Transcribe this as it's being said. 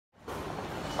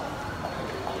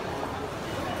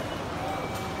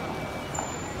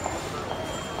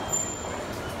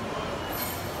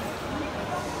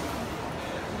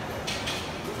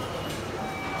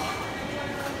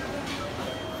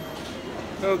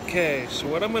Okay, so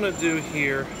what I'm gonna do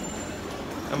here,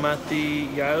 I'm at the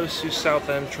nyuu-jou South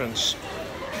entrance.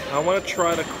 I want to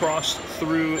try to cross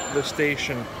through the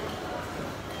station.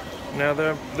 Now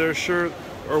there sure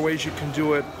are ways you can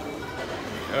do it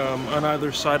on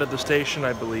either side of the station,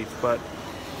 I believe, but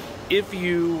if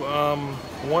you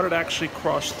wanted to actually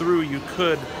cross through, you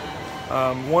could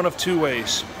one of two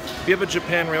ways. If you have a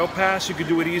Japan Rail Pass, you could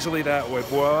do it easily that way.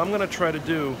 But what I'm even going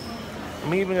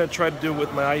to try to do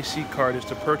with my IC card, is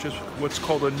to purchase what's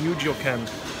called a nyuu-jou,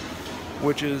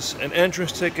 which is an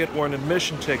entrance ticket or an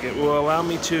admission ticket. It will allow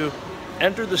me to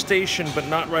enter the station but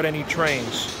not ride any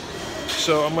trains.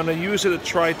 So I'm going to use it to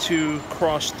try to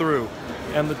cross through.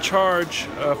 And the charge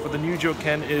for the nyuu-jou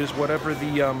is whatever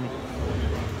the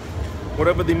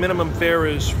minimum fare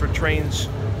is for trains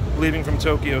leaving from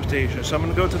Tokyo Station. So I'm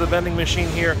going to go to the vending machine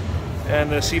here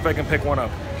and see if I can pick one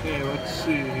up. Okay, let's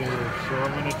see here. So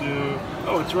I'm going to do...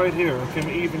 Oh, it's right here. I can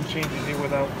even change it here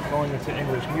without going into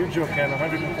English. Nyuu-jou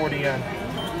 140 yen.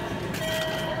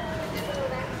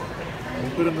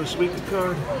 I'll put in the Suica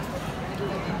card.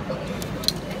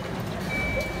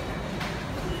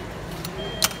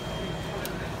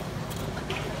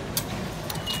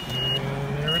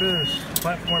 And there it is.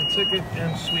 Platform ticket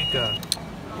and Suica.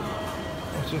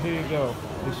 So here you go.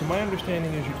 So my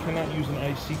understanding is you cannot use an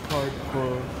IC card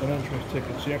for an entrance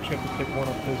ticket, so you actually have to pick one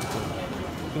up physically.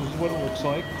 This is what it looks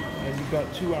like, and you've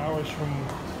got 2 hours from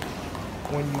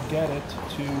when you get it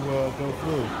to go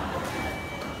through.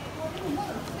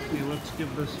 Okay, let's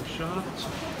give this a shot.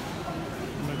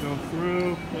 I'm going to go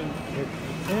through, and get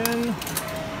in,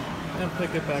 and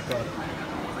pick it back up.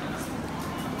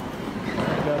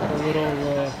 I've got the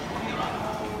little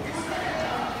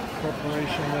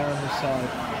preparation there on the side.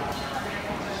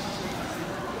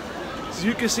 As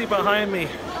you can see behind me,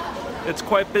 it's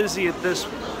quite busy at this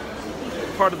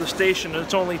part of the station.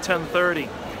 It's only 10:30,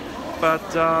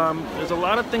 but there's a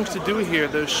lot of things to do here.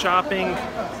 There's shopping,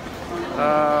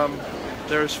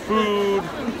 there's food,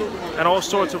 and all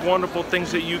sorts of wonderful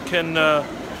things that you can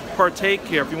partake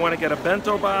here. If you want to get a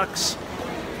bento box,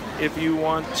 if you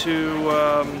want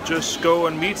to just go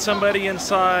and meet somebody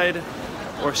inside,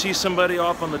 or see somebody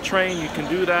off on the train, you can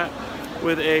do that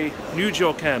with a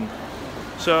nyuu-jou.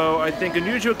 So I think a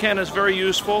nyuu-jou is very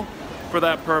useful for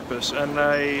that purpose, and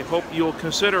I hope you'll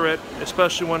consider it,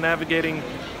 especially when navigating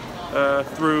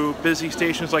through busy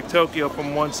stations like Tokyo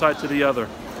from one side to the other.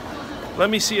 Let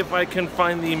me see if I can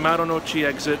find the Marunouchi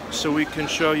exit so we can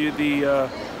show you the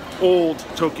old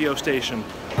Tokyo station.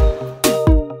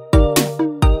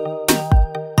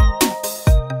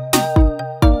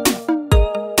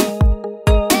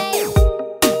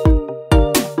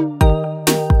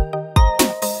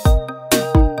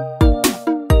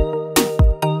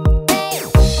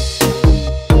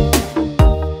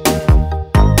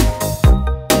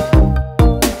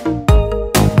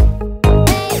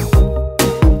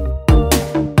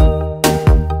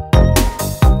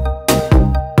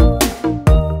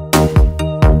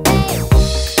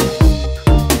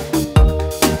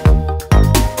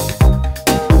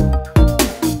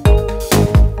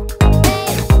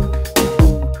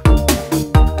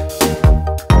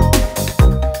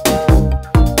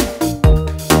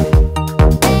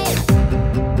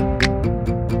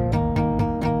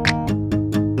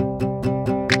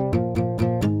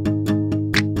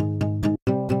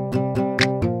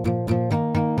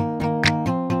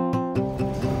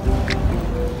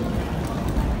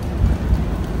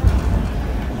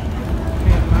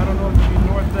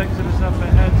 Exit is up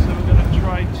ahead, so we're going to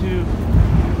try to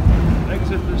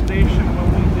exit the station. When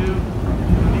we do,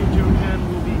 the nyuu-jou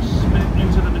will be spit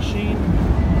into the machine.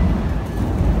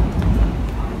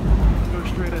 Go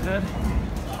straight ahead.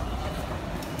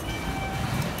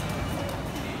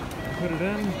 Put it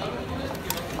in.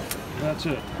 That's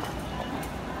it.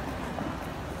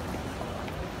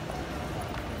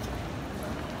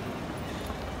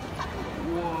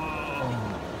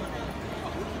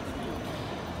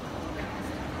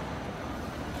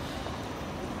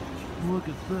 Look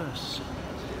at this.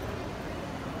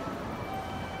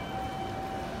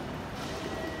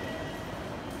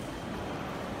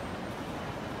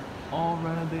 All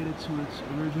renovated to its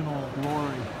original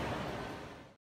glory.